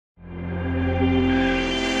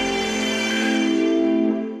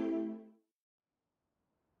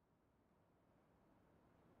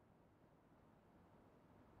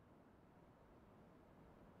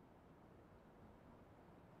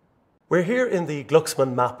We're here in the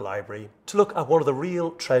Glucksman Map Library to look at one of the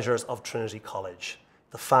real treasures of Trinity College,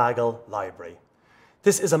 the Fagel Library.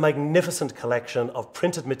 This is a magnificent collection of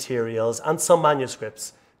printed materials and some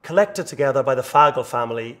manuscripts collected together by the Fagel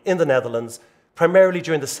family in the Netherlands, primarily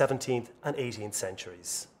during the 17th and 18th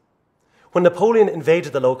centuries. When Napoleon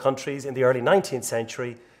invaded the Low Countries in the early 19th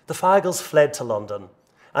century, the Fagels fled to London,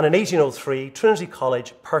 and in 1803, Trinity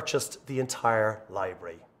College purchased the entire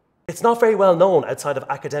library. It's not very well known outside of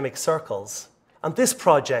academic circles, and this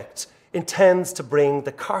project intends to bring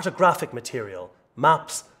the cartographic material,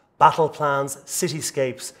 maps, battle plans,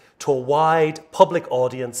 cityscapes, to a wide public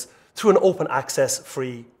audience through an open access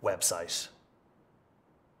free website.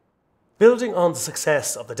 Building on the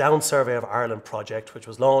success of the Down Survey of Ireland project, which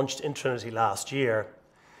was launched in Trinity last year,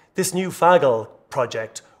 this new Fagel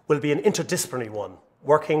project will be an interdisciplinary one,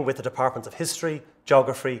 working with the Departments of History,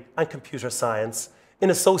 Geography and Computer Science in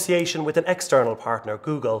association with an external partner,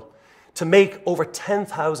 Google, to make over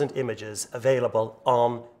 10,000 images available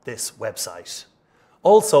on this website.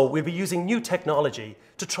 Also, we'll be using new technology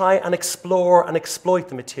to try and explore and exploit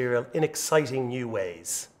the material in exciting new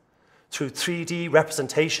ways. Through 3D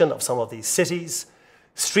representation of some of these cities,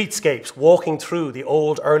 streetscapes walking through the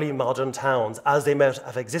old early modern towns as they might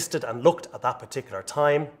have existed and looked at that particular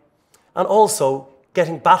time, and also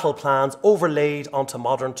getting battle plans overlaid onto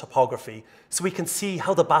modern topography so we can see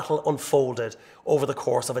how the battle unfolded over the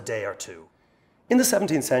course of a day or two. In the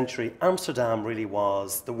 17th century, Amsterdam really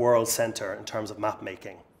was the world centre in terms of map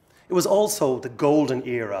making. It was also the golden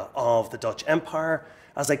era of the Dutch Empire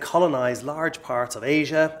as they colonised large parts of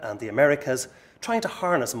Asia and the Americas, trying to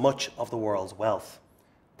harness much of the world's wealth.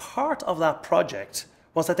 Part of that project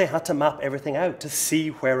was that they had to map everything out to see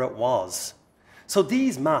where it was. So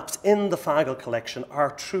these maps in the Fagel collection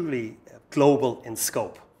are truly global in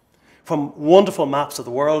scope. From wonderful maps of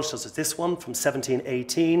the world, such as this one from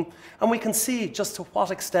 1718, and we can see just to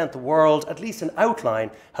what extent the world, at least in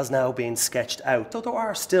outline, has now been sketched out, though there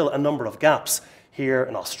are still a number of gaps. Here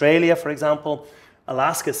in Australia, for example,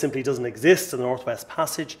 Alaska simply doesn't exist in the Northwest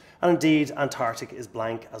Passage, and indeed Antarctica is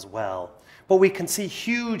blank as well. But we can see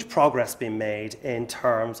huge progress being made in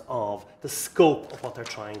terms of the scope of what they're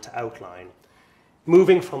trying to outline.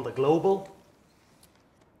 Moving from the global,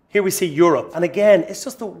 here we see Europe, and again, it's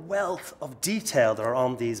just the wealth of detail that are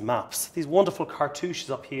on these maps. These wonderful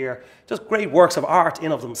cartouches up here, just great works of art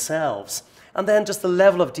in of themselves. And then just the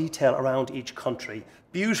level of detail around each country,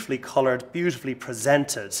 beautifully coloured, beautifully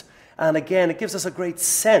presented. And again, it gives us a great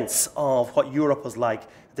sense of what Europe was like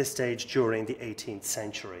at this stage during the 18th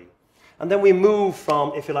century. And then we move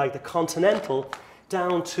from, if you like, the continental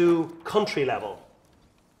down to country level.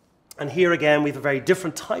 And here again, we have a very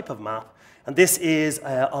different type of map. And this is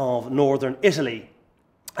of northern Italy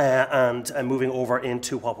and moving over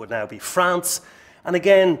into what would now be France. And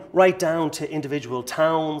again, right down to individual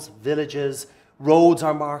towns, villages, roads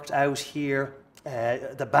are marked out here.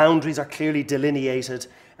 The boundaries are clearly delineated.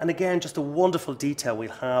 And again, just a wonderful detail we'll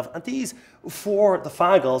have. And these, for the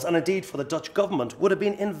Fagels and indeed for the Dutch government, would have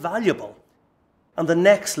been invaluable. And the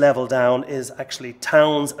next level down is actually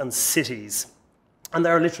towns and cities. And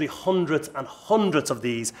there are literally hundreds and hundreds of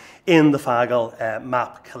these in the Fagel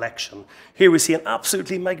map collection. Here we see an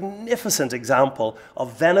absolutely magnificent example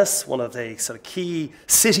of Venice, one of the sort of key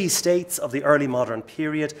city-states of the early modern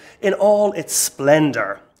period, in all its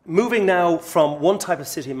splendour. Moving now from one type of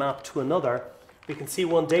city map to another, we can see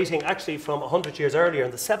one dating actually from 100 years earlier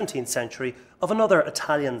in the 17th century of another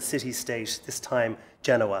Italian city-state, this time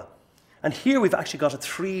Genoa. And here we've actually got a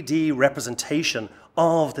 3D representation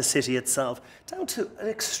of the city itself, down to an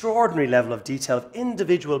extraordinary level of detail of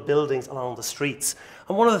individual buildings along the streets.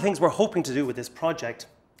 And one of the things we're hoping to do with this project,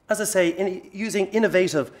 as I say, using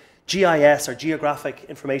innovative GIS or Geographic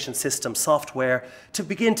Information System software to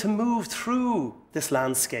begin to move through this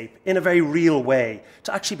landscape in a very real way,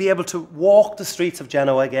 to actually be able to walk the streets of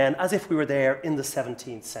Genoa again as if we were there in the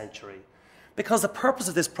 17th century. Because the purpose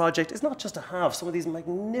of this project is not just to have some of these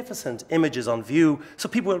magnificent images on view so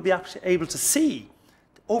people will be actually able to see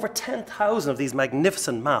over 10,000 of these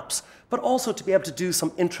magnificent maps, but also to be able to do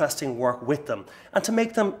some interesting work with them and to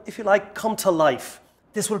make them, if you like, come to life.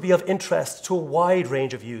 This will be of interest to a wide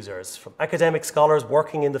range of users, from academic scholars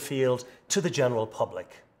working in the field to the general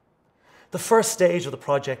public. The first stage of the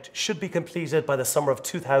project should be completed by the summer of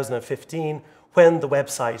 2015 when the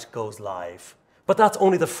website goes live. But that's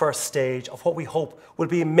only the first stage of what we hope will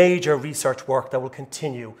be major research work that will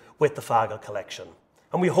continue with the Fagel collection.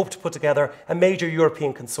 And we hope to put together a major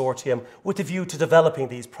European consortium with a view to developing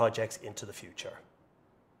these projects into the future.